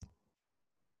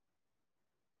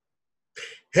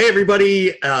Hey,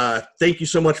 everybody. Thank you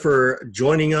so much for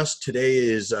joining us. Today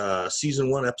is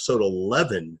Season 1, Episode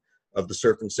 11 of the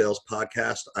Surf and Sales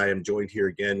Podcast. I am joined here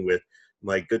again with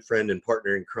my good friend and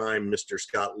partner in crime, Mr.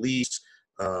 Scott Leese.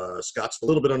 Scott's a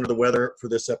little bit under the weather for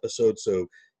this episode, so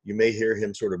you may hear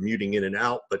him sort of muting in and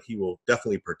out, but he will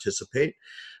definitely participate.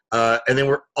 And then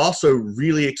we're also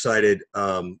really excited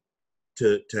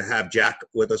to have Jack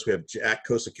with us. We have Jack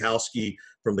Kosakowski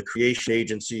from the Creation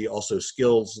Agency, also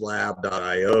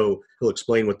skillslab.io. He'll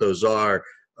explain what those are.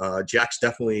 Jack's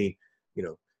definitely,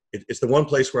 it's the one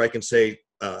place where I can say,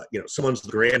 someone's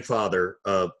the grandfather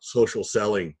of social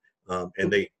selling.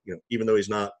 And they, even though he's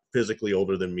not physically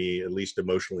older than me, at least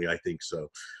emotionally, I think so.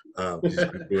 He's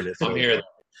been doing it. I'm here.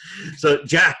 So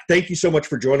Jack, thank you so much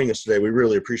for joining us today. We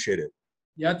really appreciate it.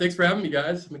 Yeah, thanks for having me,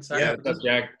 guys. I'm excited. Yeah, what's up,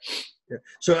 Jack? Yeah.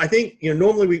 So I think,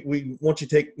 normally we want you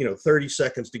to take, 30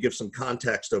 seconds to give some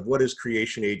context of what is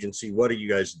Creation Agency, what do you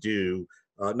guys do?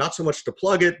 Not so much to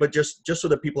plug it, but just so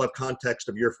that people have context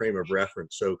of your frame of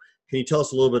reference. So can you tell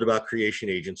us a little bit about Creation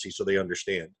Agency so they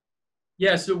understand?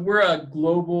 Yeah, so we're a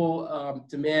global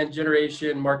demand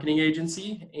generation marketing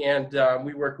agency, and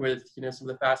we work with, some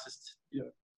of the fastest,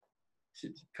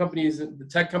 companies, the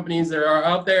tech companies that are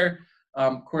out there.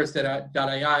 Of course,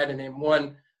 .ai to name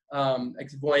one.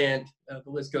 Xvoyant, the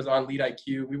list goes on, Lead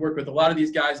IQ. We work with a lot of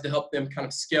these guys to help them kind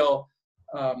of scale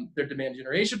their demand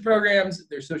generation programs,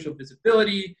 their social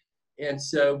visibility. And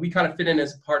so we kind of fit in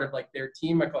as a part of like their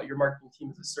team. I call it your marketing team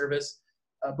as a service.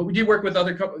 But we do work with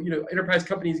other enterprise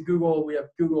companies, Google. We have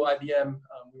Google, IBM.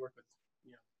 We work with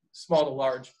small to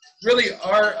large. Really,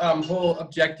 our whole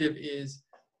objective is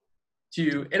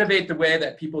to innovate the way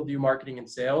that people do marketing and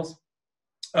sales.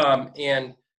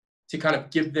 And to kind of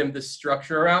give them the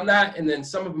structure around that. And then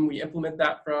some of them we implement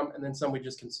that from, and then some we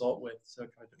just consult with. So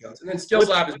it kind of depends. And then Skills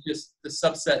Lab is just the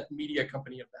subset media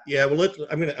company of that. Yeah, well,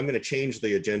 I'm gonna change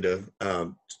the agenda.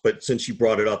 But since you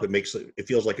brought it up, it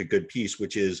feels like a good piece,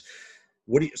 which is,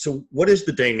 what is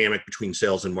the dynamic between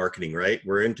sales and marketing, right?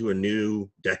 We're into a new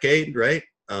decade, right?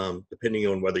 Depending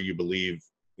on whether you believe,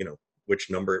 which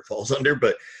number it falls under,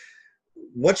 but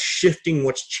what's shifting,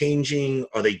 what's changing?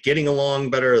 Are they getting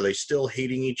along better? Are they still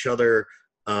hating each other?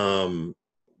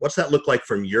 What's that look like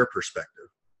from your perspective?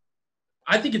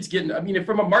 I think it's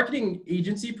from a marketing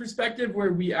agency perspective,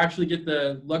 where we actually get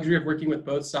the luxury of working with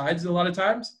both sides a lot of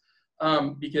times,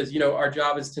 because, our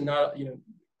job is to not,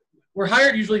 we're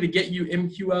hired usually to get you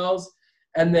MQLs,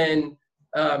 and then,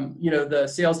 the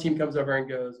sales team comes over and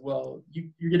goes, well,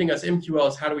 you're getting us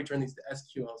MQLs. How do we turn these to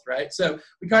SQLs, right? So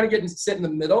we kind of sit in the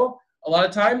middle a lot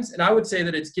of times. And I would say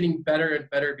that it's getting better and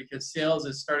better because sales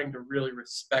is starting to really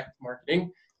respect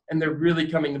marketing. And they're really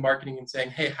coming to marketing and saying,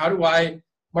 hey, how do I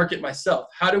market myself?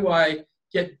 How do I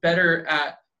get better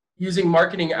at using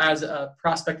marketing as a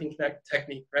prospecting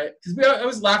technique, right? Because we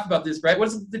always laugh about this, right?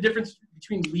 What's the difference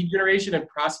between lead generation and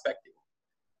prospecting?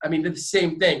 They're the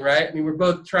same thing, right? We're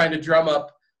both trying to drum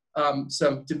up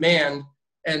some demand,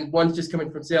 and one's just coming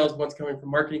from sales, one's coming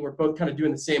from marketing. We're both kind of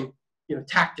doing the same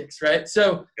tactics, right?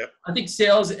 So yep. I think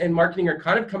sales and marketing are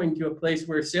kind of coming to a place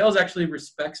where sales actually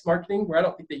respects marketing, where I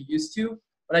don't think they used to.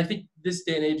 But I think this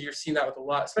day and age, you're seeing that with a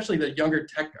lot, especially the younger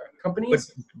tech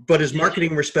companies. But is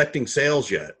marketing respecting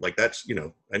sales yet? Like that's,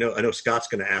 I know Scott's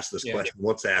going to ask this question,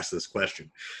 wants to ask this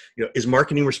question. Is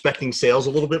marketing respecting sales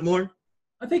a little bit more?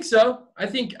 I think so. I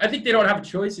think they don't have a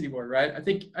choice anymore, right? I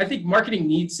think marketing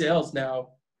needs sales now.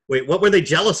 Wait, what were they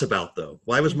jealous about though?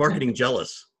 Why was marketing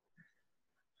jealous?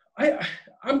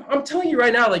 I'm telling you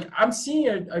right now, like I'm seeing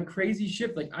a crazy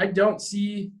shift. Like I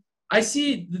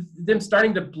see them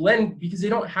starting to blend because they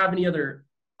don't have any other,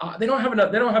 they don't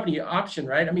have any option,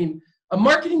 right? A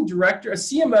marketing director, a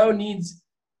CMO needs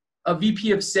a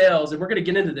VP of sales, and we're going to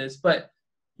get into this, but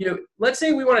let's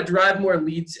say we want to drive more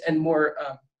leads and more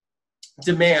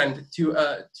demand to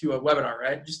a webinar,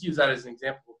 right? Just use that as an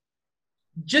example.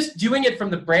 Just doing it from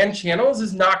the brand channels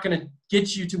is not going to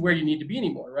get you to where you need to be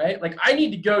anymore, right? Like I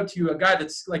need to go to a guy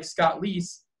that's like Scott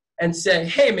Leese and say,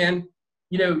 hey man,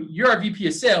 you're our VP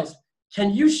of sales.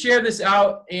 Can you share this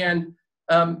out? And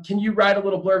can you write a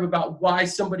little blurb about why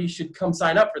somebody should come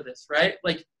sign up for this, right?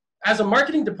 Like as a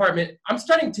marketing department, I'm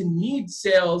starting to need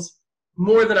sales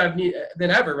more than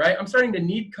ever, right? I'm starting to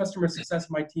need customer success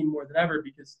in my team more than ever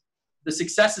because the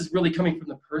success is really coming from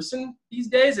the person these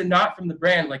days and not from the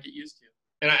brand like it used to.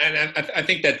 And I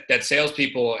think that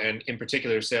salespeople, and in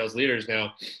particular sales leaders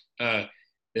now,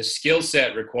 the skill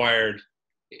set required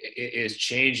is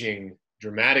changing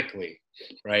dramatically,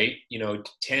 right?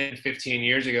 10, 15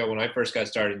 years ago when I first got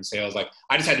started in sales, like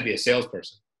I just had to be a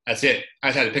salesperson. That's it. I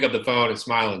just had to pick up the phone and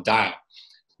smile and dial.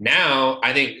 Now,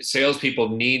 I think salespeople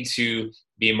need to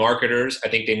be marketers. I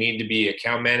think they need to be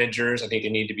account managers. I think they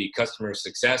need to be customer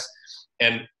success.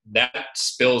 And that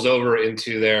spills over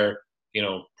into their,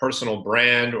 personal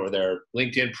brand or their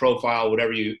LinkedIn profile,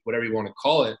 whatever you want to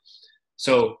call it.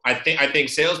 So I think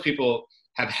salespeople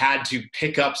have had to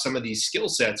pick up some of these skill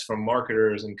sets from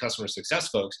marketers and customer success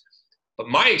folks. But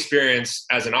my experience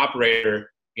as an operator,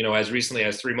 as recently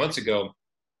as 3 months ago,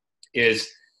 is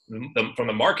from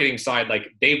the marketing side, like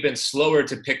they've been slower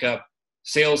to pick up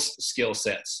sales skill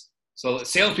sets. So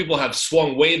salespeople have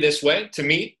swung way this way, to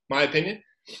me, my opinion,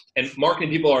 and marketing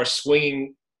people are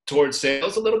swinging towards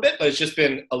sales a little bit, but it's just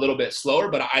been a little bit slower.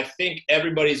 But I think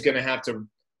everybody's going to have to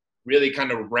really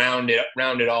kind of round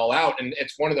it all out. And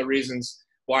it's one of the reasons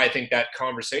why I think that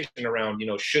conversation around,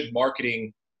 should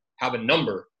marketing have a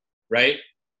number, right?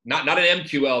 Not an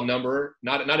MQL number,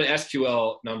 not an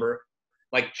SQL number.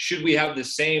 Like, should we have the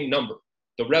same number,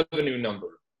 the revenue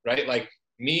number, right? Like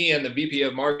me and the VP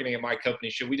of marketing at my company,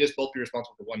 should we just both be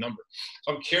responsible for one number?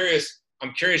 So I'm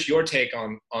curious your take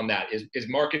on that. Is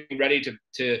marketing ready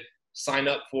to sign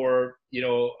up for,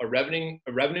 a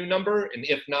revenue number? And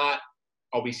if not,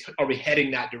 are we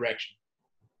heading that direction?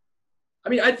 I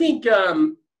mean, I think,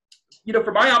 from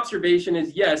my observation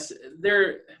is, yes,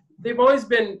 they've always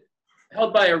been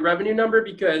held by a revenue number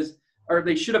or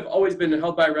they should have always been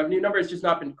held by a revenue number. It's just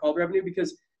not been called revenue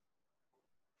because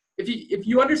if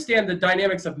you understand the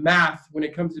dynamics of math when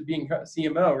it comes to being a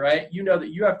CMO, right, you know that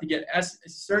you have to get a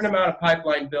certain amount of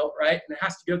pipeline built, right, and it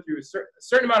has to go through a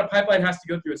certain amount of pipeline has to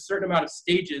go through a certain amount of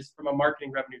stages from a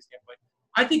marketing revenue standpoint.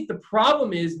 I think the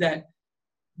problem is that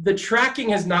the tracking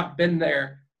has not been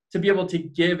there to be able to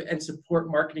give and support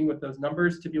marketing with those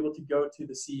numbers, to be able to go to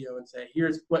the CEO and say,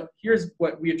 here's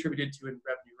what we attributed to in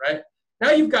revenue, right?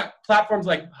 Now you've got platforms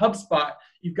like HubSpot,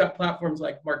 you've got platforms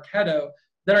like Marketo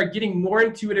that are getting more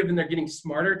intuitive and they're getting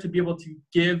smarter to be able to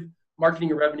give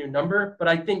marketing a revenue number. But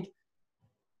I think,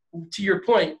 to your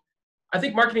point, I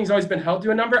think marketing's always been held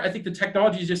to a number. I think the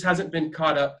technology just hasn't been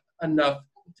caught up enough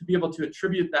to be able to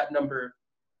attribute that number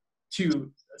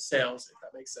to sales, if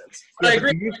that makes sense. But yeah, I'm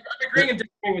agreeing and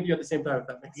disagreeing with you at the same time, if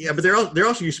that makes sense. Yeah, but there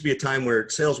also used to be a time where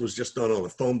sales was just done on a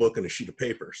phone book and a sheet of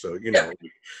paper. So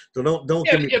so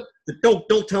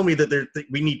don't tell me that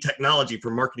we need technology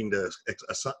for marketing to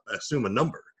assume a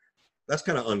number. That's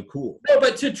kind of uncool. No,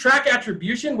 but to track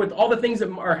attribution with all the things that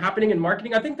are happening in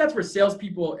marketing, I think that's where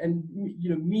salespeople and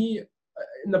me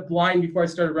in the blind before I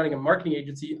started running a marketing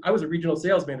agency, I was a regional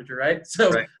sales manager, right? So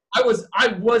right. I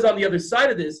was on the other side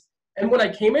of this. And when I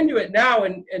came into it now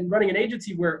and running an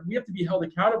agency where we have to be held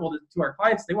accountable to our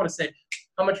clients, they want to say,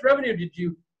 how much revenue did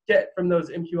you get from those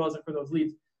MQLs and for those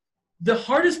leads? The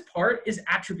hardest part is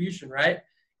attribution, right?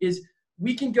 Is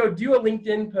we can go do a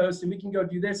LinkedIn post and we can go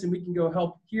do this and we can go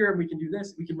help here and we can do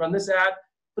this, we can run this ad.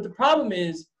 But the problem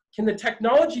is, can the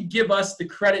technology give us the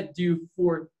credit due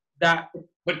for that?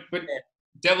 But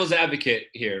devil's advocate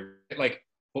here, like,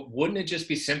 but wouldn't it just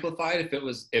be simplified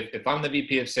if I'm the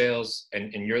VP of sales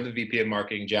and you're the VP of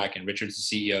marketing, Jack, and Richard's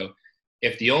the CEO,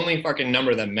 if the only fucking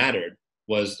number that mattered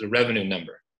was the revenue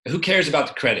number? Who cares about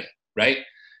the credit, right?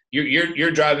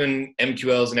 You're driving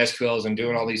MQLs and SQLs and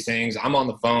doing all these things. I'm on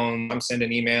the phone. I'm sending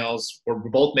emails. We're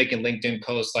both making LinkedIn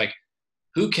posts. Like,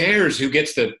 who cares who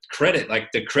gets the credit? Like,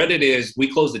 the credit is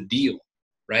we close the deal,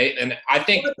 right? And I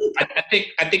think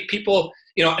people,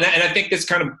 and I think this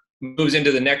kind of moves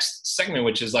into the next segment,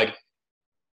 which is like,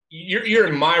 you're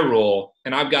in my role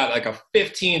and I've got like a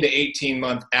 15 to 18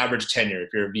 month average tenure if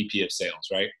you're a VP of sales,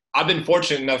 right? I've been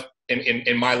fortunate enough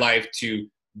in my life to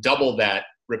double that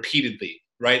repeatedly,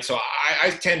 right? So I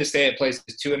tend to stay at places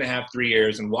 2.5, 3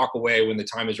 years and walk away when the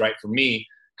time is right for me,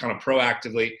 kind of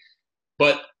proactively.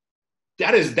 But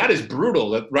that is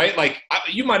brutal, right? Like,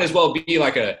 you might as well be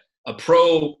like a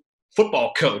pro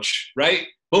football coach, right?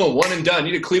 Boom, one and done.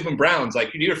 You're the Cleveland Browns.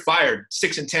 Like, you're fired,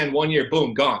 6-10, 1 year,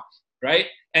 boom, gone, right?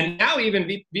 And now even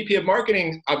VP of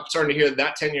marketing, I'm starting to hear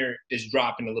that tenure is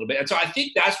dropping a little bit. And so I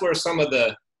think that's where some of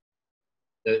the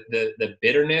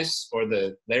bitterness or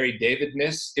the Larry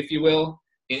David-ness, if you will,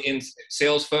 in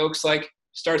sales folks, like,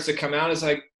 starts to come out. It's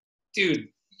like, dude,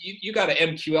 you got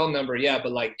an MQL number, yeah,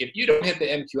 but like, if you don't hit the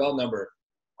MQL number,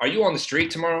 are you on the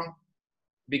street tomorrow?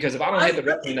 Because if I don't hit the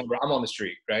revenue number, I'm on the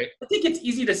street, right? I think it's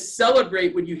easy to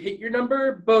celebrate when you hit your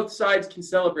number. Both sides can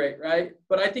celebrate, right?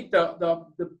 But I think the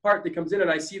part that comes in,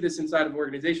 and I see this inside of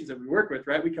organizations that we work with,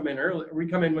 right? We come in early, we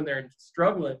come in when they're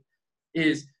struggling,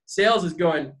 is sales is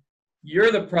going,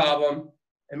 you're the problem,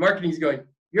 and marketing is going,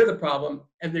 you're the problem,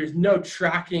 and there's no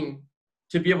tracking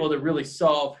to be able to really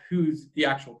solve who's the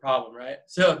actual problem, right?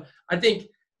 So I think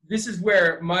this is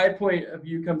where my point of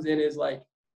view comes in, is like,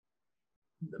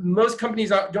 most companies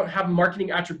don't have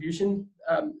marketing attribution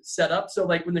set up. So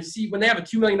like when they have a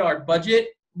 $2 million budget,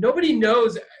 nobody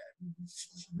knows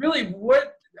really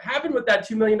what happened with that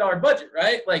 $2 million budget,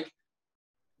 right? Like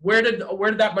where did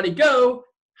that money go?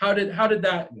 How did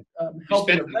that help?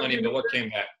 You spent the money, but what came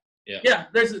back? Yeah.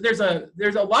 There's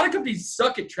a lot of companies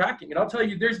suck at tracking, and I'll tell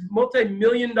you, there's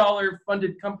multi-million-dollar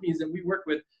funded companies that we work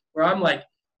with where I'm like,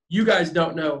 you guys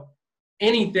don't know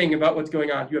anything about what's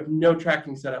going on. You have no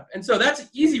tracking set up. And so that's an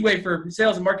easy way for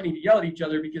sales and marketing to yell at each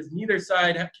other because neither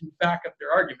side can back up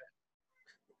their argument.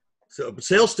 So but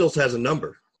sales still has a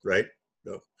number, right?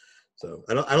 No. So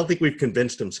I don't think we've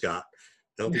convinced him, Scott.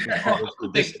 I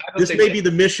don't think this may be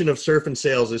the mission of Surf and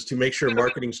Sales is to make sure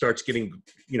marketing starts getting,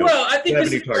 well, I think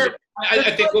revenue target.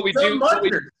 I think what we do.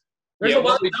 There's a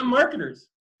lot of dumb marketers.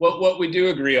 What we do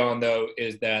agree on though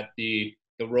is that the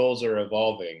roles are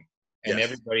evolving. And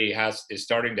Yes. everybody is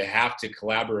starting to have to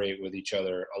collaborate with each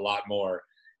other a lot more,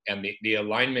 and the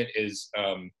alignment is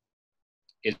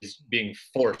being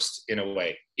forced in a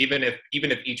way, even if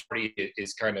each party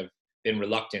is kind of been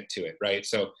reluctant to it, right?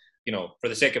 So for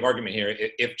the sake of argument here,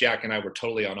 if Jack and I were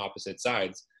totally on opposite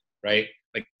sides, right?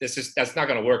 Like that's not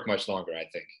going to work much longer, I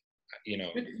think.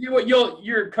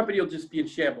 Your company will just be in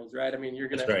shambles, right? I mean, you're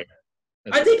gonna. That's right.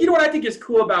 I think what I think is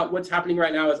cool about what's happening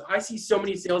right now is I see so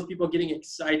many salespeople getting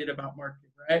excited about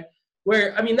marketing, right?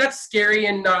 Where, I mean, that's scary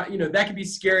and not, that could be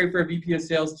scary for a VP of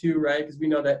sales too, right? Because we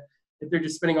know that if they're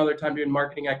just spending all their time doing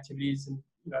marketing activities, and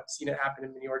I've seen it happen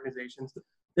in many organizations,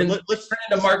 then let's turn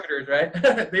into marketers, right?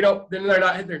 Then they're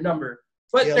not hitting their number,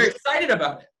 but they're excited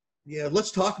about it. Yeah,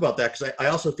 let's talk about that because I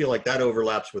also feel like that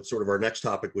overlaps with sort of our next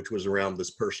topic, which was around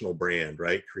this personal brand,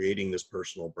 right? Creating this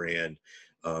personal brand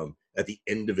at the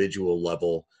individual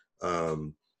level.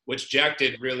 Which Jack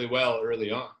did really well early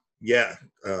on. Yeah,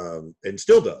 and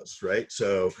still does, right?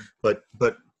 So, but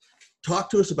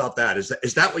talk to us about that. Is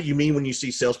that what you mean when you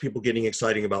see salespeople getting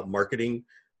exciting about marketing,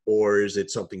 or is it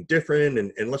something different?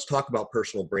 And let's talk about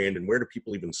personal brand and where do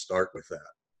people even start with that?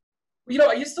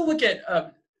 Well, I used to look at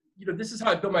this is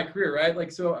how I built my career, right?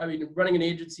 Like, so, I mean, running an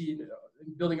agency,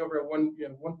 building over a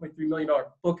 $1.3 million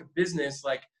book of business,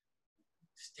 like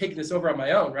taking this over on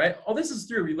my own, right? All this is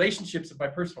through relationships of my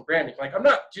personal branding. Like, I'm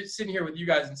not just sitting here with you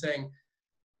guys and saying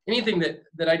anything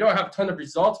that I don't have a ton of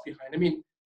results behind. I mean,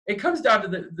 it comes down to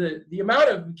the amount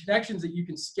of connections that you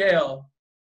can scale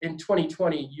in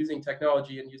 2020 using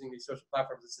technology and using these social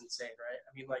platforms. It's insane, right?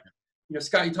 I mean, like,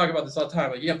 Scott, you talk about this all the time.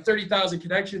 Like, you have 30,000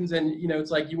 connections and, it's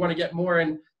like you want to get more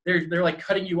and they're like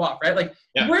cutting you off, right? Like,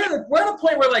 we're at a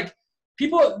point where like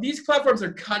these platforms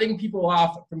are cutting people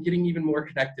off from getting even more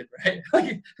connected, right?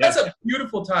 Like, that's a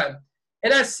beautiful time.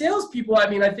 And as salespeople, I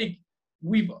mean, I think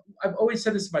I've always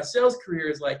said this in my sales career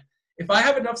is like, if I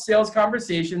have enough sales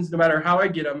conversations, no matter how I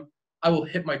get them, I will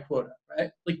hit my quota,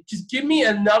 right? Like, just give me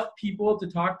enough people to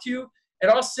talk to and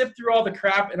I'll sift through all the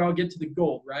crap and I'll get to the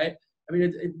gold, right? I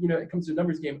mean, it comes to a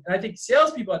numbers game. And I think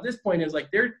salespeople at this point is like,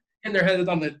 they're hitting their heads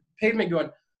on the pavement going,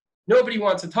 nobody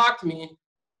wants to talk to me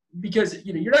because,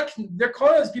 they're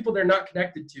calling those people they're not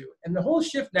connected to. And the whole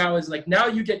shift now is like, now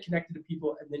you get connected to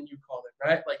people and then you call them,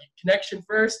 right? Like, connection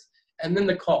first and then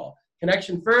the call.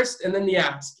 Connection first and then the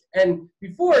ask. And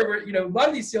before, a lot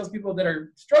of these salespeople that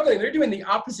are struggling, they're doing the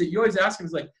opposite. You always ask them,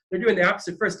 it's like, they're doing the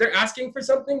opposite first. They're asking for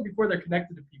something before they're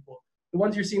connected to people. The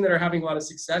ones you're seeing that are having a lot of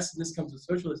success, and this comes with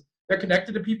socialists, they're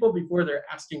connected to people before they're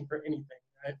asking for anything,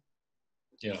 right?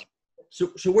 Yeah.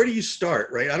 So where do you start,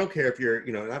 right? I don't care if you're,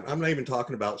 I'm not even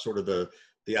talking about sort of the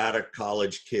out of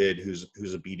college kid who's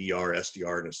a BDR,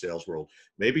 SDR in a sales world.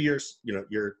 Maybe you're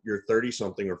 30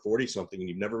 something or 40 something and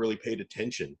you've never really paid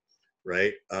attention,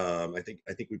 right? I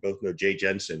think we both know Jay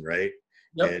Jensen, right?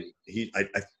 Yep. And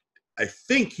I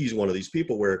think he's one of these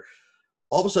people where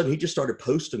all of a sudden he just started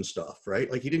posting stuff,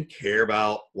 right? Like, he didn't care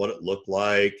about what it looked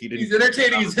like. He's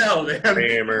entertaining as hell, man.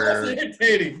 Grammar, That's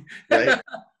entertaining. Right?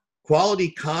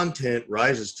 Quality content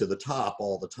rises to the top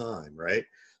all the time, right?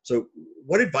 So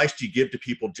what advice do you give to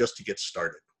people just to get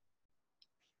started?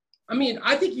 I mean,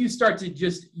 I think you start to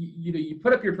just, you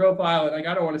put up your profile, and like,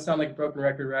 I don't want to sound like a broken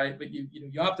record, right? But you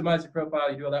optimize your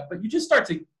profile, you do all that, but you just start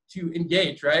to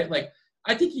engage, right? Like,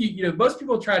 I think most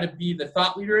people try to be the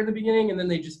thought leader in the beginning, and then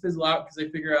they just fizzle out because they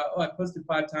figure out, I posted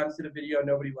 5 times, did a video,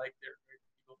 nobody liked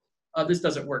it. This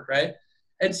doesn't work, right?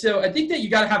 And so I think that you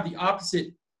got to have the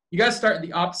opposite. You got to start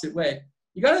the opposite way.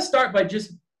 You got to start by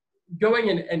just going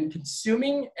and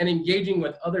consuming and engaging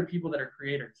with other people that are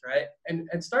creators, right?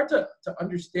 And start to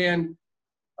understand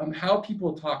how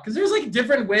people talk. Because there's like a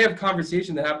different way of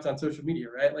conversation that happens on social media,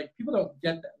 right? Like, people don't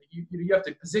get that. Like, you have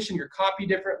to position your copy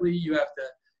differently. You have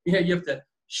to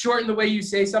shorten the way you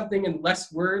say something in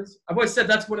less words. I've always said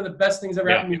that's one of the best things ever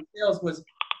happened to me in sales was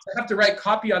to have to write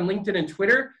copy on LinkedIn and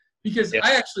Twitter. because Yeah.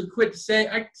 I actually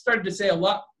I started to say a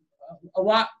lot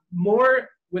more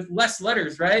with less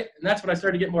letters, right? And that's when I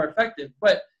started to get more effective.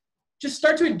 But just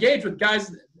start to engage with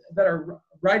guys that are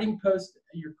writing posts,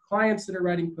 your clients that are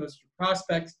writing posts, your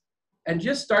prospects, and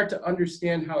just start to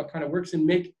understand how it kind of works and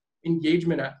make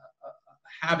engagement a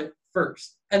habit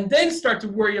first. And then start to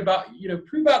worry about,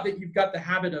 prove out that you've got the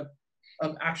habit of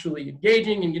actually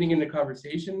engaging and getting into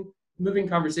conversation, moving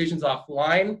conversations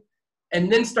offline, and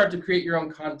then start to create your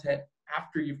own content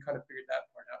after you've kind of figured that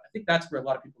part out. I think that's where a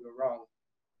lot of people go wrong.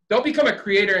 Don't become a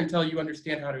creator until you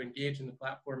understand how to engage in the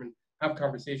platform and have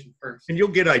conversation first. And you'll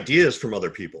get ideas from other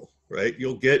people, right?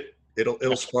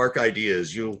 It'll spark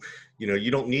ideas. You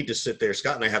don't need to sit there.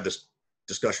 Scott and I have this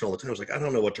discussion all the time. It's like, I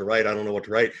don't know what to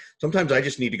write. Sometimes I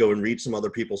just need to go and read some other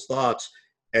people's thoughts,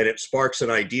 and it sparks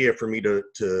an idea for me to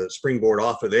springboard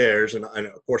off of theirs. And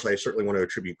of course, I certainly want to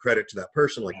attribute credit to that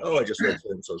person. Like, I just read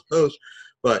so-and-so's post.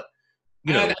 But,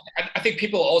 I think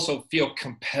people also feel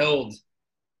compelled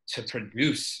to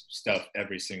produce stuff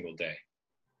every single day.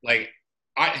 Like,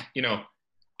 I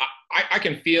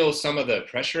can feel some of the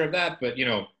pressure of that, but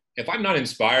if I'm not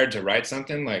inspired to write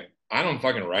something, like, I don't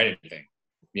fucking write anything,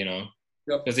 because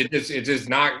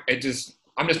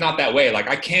I'm just not that way. Like,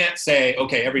 I can't say,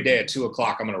 okay, every day at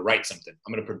 2:00, I'm going to write something.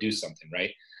 I'm going to produce something.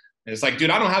 Right. And it's like, dude,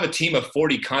 I don't have a team of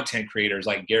 40 content creators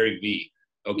like Gary Vee.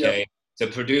 Okay. Yep. To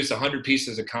produce 100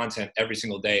 pieces of content every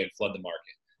single day and flood the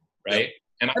market. Right. Yep.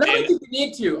 And I don't think you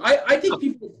need to.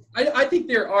 I think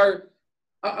there are,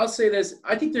 I'll say this,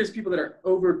 I think there's people that are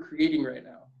over creating right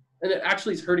now, and it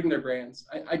actually is hurting their brands.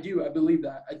 I believe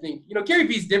that. I think, Gary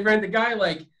Vee's different. The guy,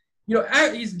 like,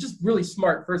 he's just really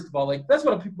smart, first of all. Like, that's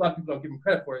what a lot of people don't give him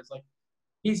credit for. It's like,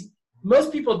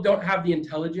 most people don't have the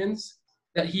intelligence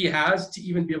that he has to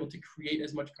even be able to create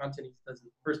as much content as he does in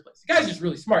the first place. The guy's just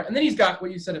really smart. And then he's got, what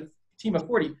you said, a team of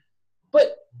 40.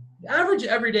 But the average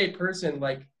everyday person,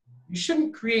 like, you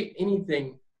shouldn't create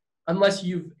anything unless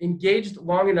you've engaged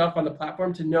long enough on the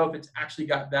platform to know if it's actually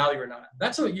got value or not.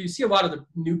 That's what you see a lot of the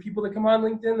new people that come on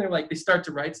LinkedIn. They're like, they start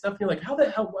to write stuff. And you're like, how the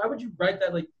hell, why would you write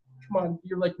that? Like, come on,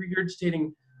 you're like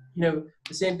regurgitating, the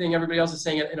same thing everybody else is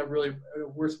saying it in a really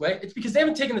worse way. It's because they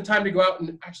haven't taken the time to go out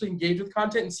and actually engage with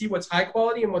content and see what's high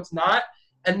quality and what's not,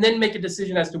 and then make a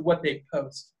decision as to what they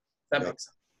post. That makes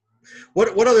sense.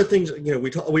 What other things,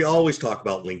 we always talk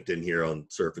about LinkedIn here on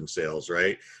Surf and Sales,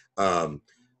 right?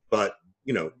 But,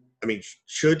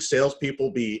 should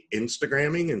salespeople be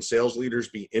Instagramming and sales leaders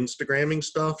be Instagramming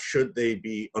stuff? Should they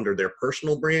be under their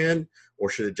personal brand, or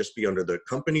should it just be under the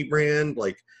company brand?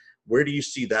 Like, where do you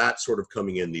see that sort of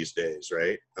coming in these days,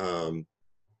 right? Or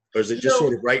is it just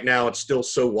sort of right now, it's still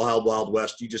so wild, wild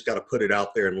west, you just got to put it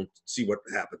out there and see what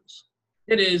happens?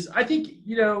 It is. I think,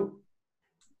 you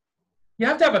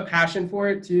have to have a passion for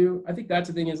it too. I think that's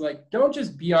the thing, is like, don't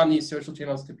just be on these social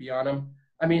channels to be on them.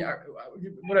 I mean,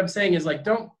 what I'm saying is, like,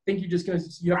 don't think you have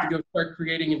to go start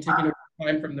creating and taking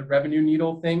time from the revenue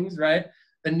needle things, right?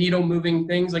 The needle moving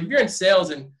things. Like, if you're in sales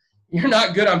and you're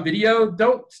not good on video,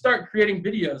 don't start creating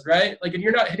videos, right? Like, if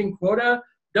you're not hitting quota,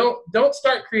 don't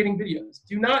start creating videos.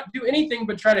 Do not do anything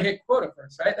but try to hit quota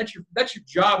first, right? That's your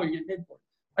job when you're getting paid for it.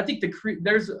 I think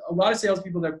there's a lot of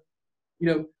salespeople that,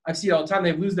 I see it all the time.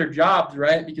 They lose their jobs,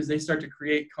 right? Because they start to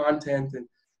create content and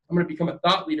I'm going to become a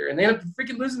thought leader, and they end up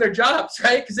freaking losing their jobs,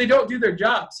 right? Because they don't do their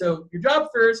job. So your job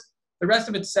first, the rest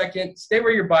of it second. Stay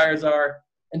where your buyers are,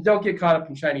 and don't get caught up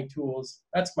in shiny tools.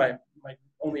 That's my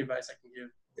only advice I can give.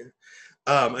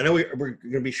 I know we're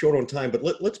going to be short on time, but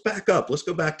let's back up. Let's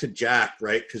go back to Jack,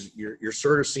 right? Because you're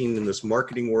sort of seen in this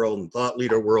marketing world and thought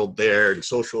leader world there, and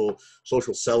social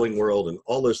selling world and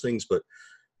all those things. But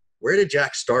where did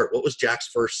Jack start? What was Jack's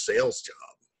first sales job?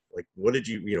 Like, what did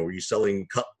were you selling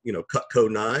Cutco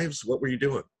knives? What were you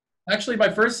doing? Actually, my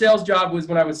first sales job was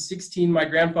when I was 16. My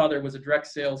grandfather was a direct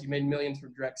sales. He made millions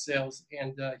from direct sales,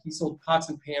 and he sold pots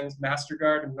and pans,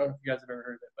 MasterGuard. I don't know if you guys have ever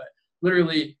heard of it, but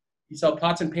literally, he sold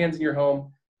pots and pans in your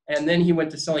home, and then he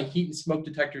went to selling heat and smoke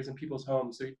detectors in people's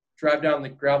homes. So he'd drive down the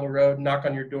gravel road, knock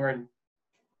on your door, and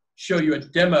show you a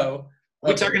demo.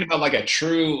 We're talking about like a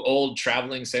true old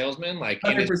traveling salesman, like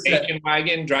 100%. In his station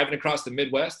wagon driving across the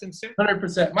Midwest and stuff?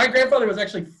 100%. My grandfather was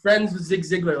actually friends with Zig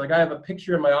Ziglar. Like, I have a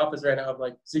picture in my office right now of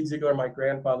like Zig Ziglar and my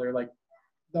grandfather. Like,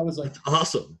 that was like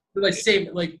awesome. Like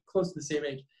close to the same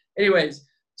age. Anyways,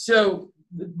 so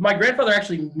my grandfather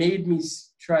actually made me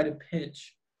try to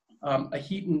pitch a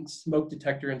heat and smoke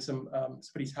detector in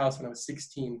somebody's house when I was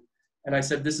 16. And I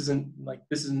said, this isn't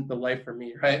the life for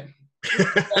me, right?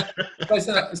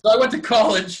 So I went to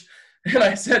college, and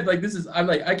I said, like,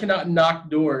 I cannot knock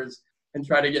doors and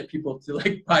try to get people to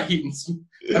like buy heat and smoke.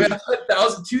 I mean, I put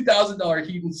 $2,000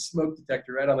 heat and smoke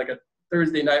detector right on like a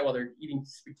Thursday night while they're eating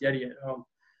spaghetti at home.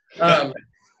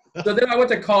 So then I went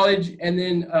to college, and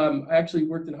then I actually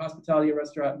worked in hospitality and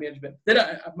restaurant management. Then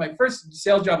my first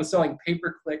sales job was selling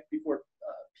pay-per-click before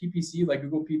PPC, like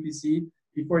Google PPC,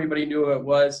 before anybody knew what it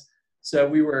was. So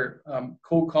we were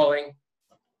cold calling.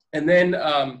 And then,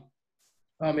 oh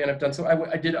man, I've done so.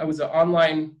 I was an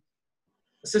online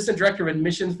assistant director of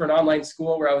admissions for an online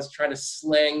school where I was trying to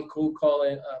slang cold call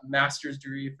a master's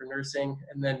degree for nursing.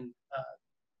 And then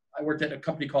I worked at a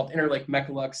company called Interlake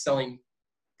Mechalux selling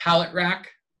pallet rack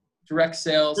direct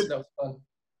sales. That was fun.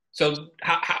 So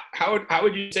how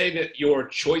would you say that your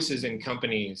choices in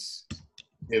companies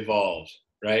evolved,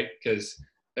 right? Because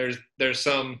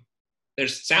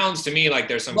sounds to me like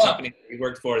there's some companies that you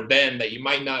worked for then that you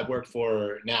might not work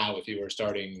for now if you were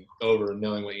starting over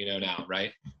knowing what you know now,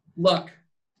 right? Luck.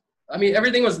 I mean,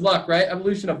 everything was luck, right?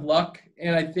 Evolution of luck.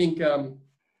 And I think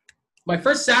my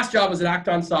first SaaS job was at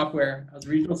Acton Software. I was a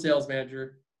regional sales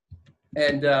manager.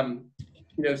 And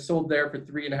sold there for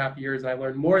 3.5 years, and I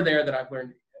learned more there than I've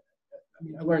learned. I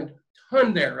mean, I learned a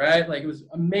ton there, right? Like, it was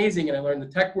amazing, and I learned the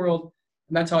tech world,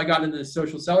 and that's how I got into the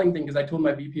social selling thing, because I told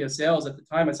my VP of sales at the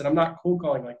time, I said, I'm not cold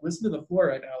calling. Like, listen to the floor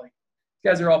right now. Like,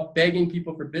 you guys are all begging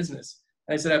people for business.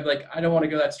 And I said, I don't want to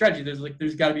go that strategy.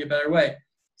 There's got to be a better way.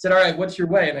 He said, all right, what's your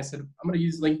way? And I said, I'm going to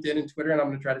use LinkedIn and Twitter, and I'm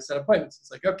going to try to set appointments.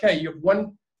 It's like, okay, you have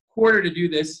 1 quarter to do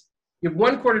this. You have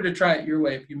 1 quarter to try it your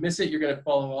way. If you miss it, you're going to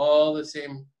follow all the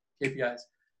same KPIs.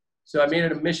 So I made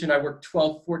it a mission. I worked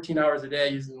 12, 14 hours a day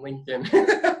using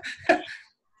LinkedIn.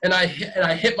 and I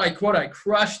hit my quota. I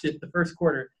crushed it the first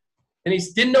quarter. And he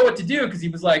didn't know what to do because he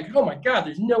was like, oh my God,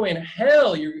 there's no way in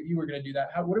hell you were going to do that.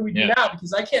 What do we do now?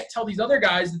 Because I can't tell these other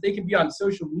guys that they can be on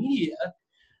social media.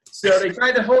 So they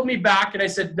tried to hold me back, and I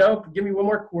said, no, give me 1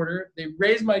 more quarter. They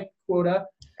raised my quota,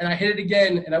 and I hit it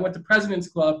again, and I went to President's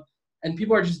Club, and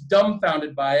people are just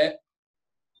dumbfounded by it.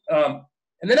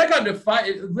 And then I got into a fight.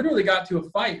 It literally got to a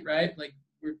fight, right? Like,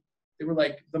 they were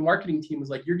like, the marketing team was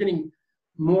like, you're getting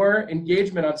more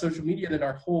engagement on social media than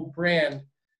our whole brand.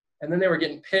 And then they were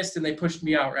getting pissed, and they pushed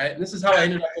me out, right? And this is how I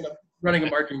ended up running a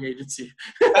marketing agency.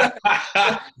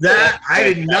 That I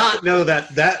did not know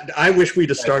that. That I wish we'd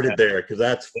have started there, because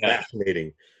that's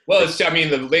fascinating. Well, the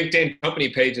LinkedIn company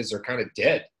pages are kind of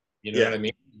dead. You know what I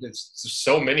mean? It's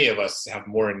so many of us have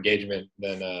more engagement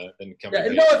than company. Yeah,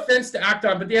 and no offense to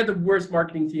Acton, but they had the worst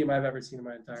marketing team I've ever seen in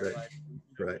my entire life.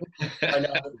 Right. I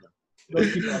know.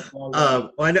 Those people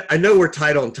are I know we're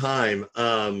tight on time.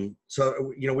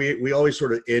 So we always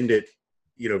sort of end it,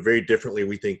 very differently,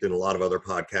 we think, than a lot of other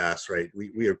podcasts, right?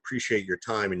 We appreciate your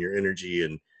time and your energy,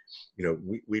 and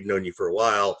we've known you for a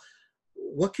while.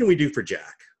 What can we do for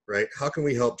Jack, right? How can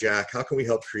we help Jack? How can we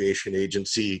help Creation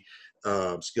Agency,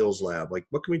 Skills Lab? Like,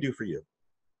 what can we do for you?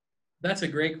 That's a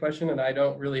great question, and I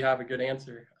don't really have a good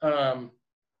answer.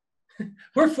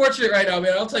 We're fortunate right now,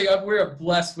 man. I'll tell you, we're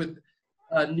blessed with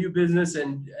new business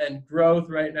and growth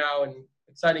right now, and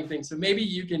exciting things. So maybe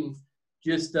you can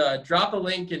just drop a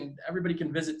link, and everybody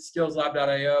can visit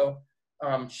skillslab.io,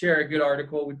 share a good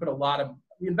article.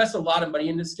 We invest a lot of money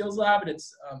into Skills Lab, and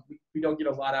it's we don't get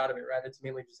a lot out of it, right? It's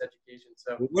mainly just education.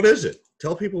 So what is it?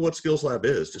 Tell people what Skills Lab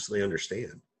is, just so they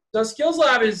understand. So Skills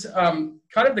Lab is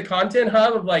kind of the content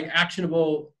hub of like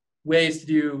actionable ways to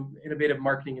do innovative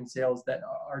marketing and sales that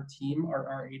our team,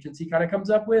 our agency kind of comes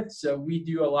up with. So we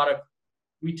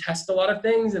test a lot of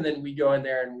things, and then we go in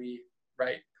there and we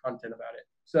write content about it.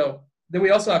 So then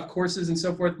we also have courses and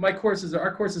so forth. Our courses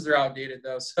are outdated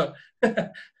though, so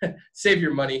save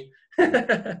your money.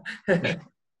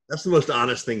 That's the most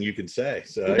honest thing you can say.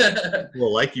 So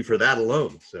we'll like you for that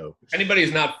alone. So if anybody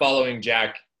is not following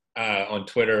Jack on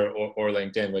Twitter or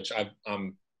LinkedIn, which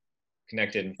I'm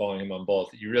connected and following him on both,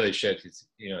 you really should.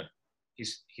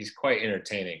 He's quite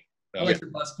entertaining. So, I like to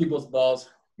bust people's balls.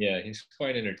 Yeah, he's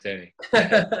quite entertaining.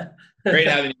 Great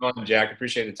having you on, Jack.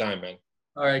 Appreciate the time, man.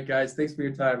 All right, guys. Thanks for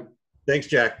your time. Thanks,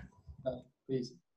 Jack. Peace.